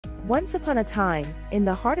Once upon a time, in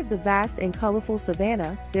the heart of the vast and colorful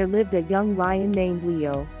savanna, there lived a young lion named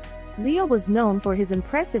Leo. Leo was known for his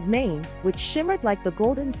impressive mane, which shimmered like the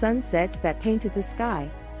golden sunsets that painted the sky.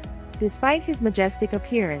 Despite his majestic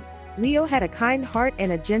appearance, Leo had a kind heart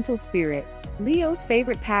and a gentle spirit. Leo's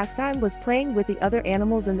favorite pastime was playing with the other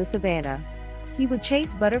animals in the savanna. He would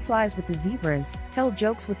chase butterflies with the zebras, tell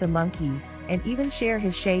jokes with the monkeys, and even share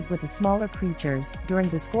his shade with the smaller creatures during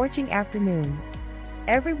the scorching afternoons.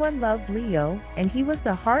 Everyone loved Leo, and he was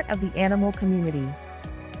the heart of the animal community.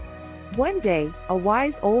 One day, a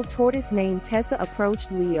wise old tortoise named Tessa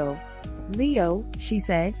approached Leo. "Leo," she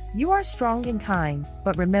said, "you are strong and kind,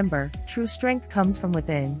 but remember, true strength comes from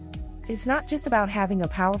within. It's not just about having a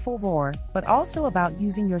powerful roar, but also about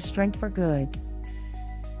using your strength for good."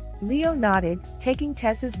 Leo nodded, taking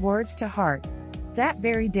Tessa's words to heart. That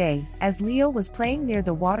very day, as Leo was playing near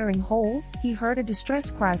the watering hole, he heard a distress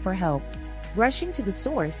cry for help. Rushing to the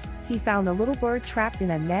source, he found a little bird trapped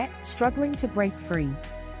in a net, struggling to break free.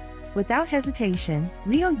 Without hesitation,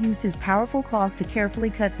 Leo used his powerful claws to carefully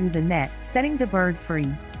cut through the net, setting the bird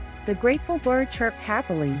free. The grateful bird chirped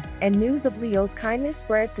happily, and news of Leo's kindness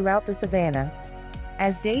spread throughout the savanna.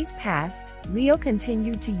 As days passed, Leo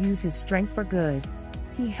continued to use his strength for good.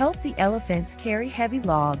 He helped the elephants carry heavy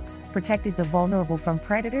logs, protected the vulnerable from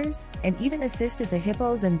predators, and even assisted the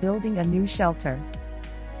hippos in building a new shelter.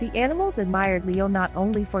 The animals admired Leo not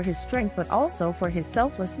only for his strength but also for his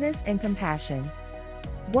selflessness and compassion.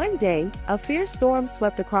 One day, a fierce storm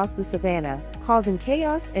swept across the savanna, causing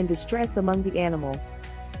chaos and distress among the animals.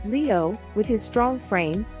 Leo, with his strong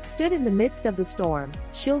frame, stood in the midst of the storm,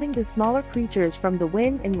 shielding the smaller creatures from the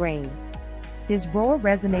wind and rain. His roar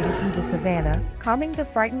resonated through the savanna, calming the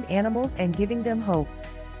frightened animals and giving them hope.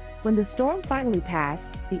 When the storm finally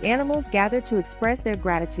passed, the animals gathered to express their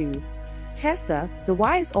gratitude. Tessa, the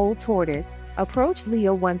wise old tortoise, approached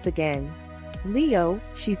Leo once again. "Leo,"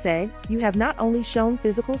 she said, "you have not only shown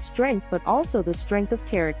physical strength but also the strength of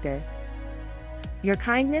character. Your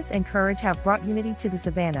kindness and courage have brought unity to the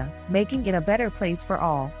savanna, making it a better place for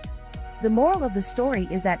all." The moral of the story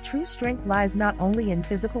is that true strength lies not only in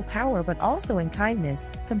physical power but also in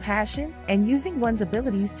kindness, compassion, and using one's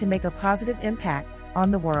abilities to make a positive impact on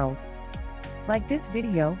the world. Like this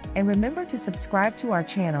video, and remember to subscribe to our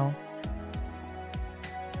channel.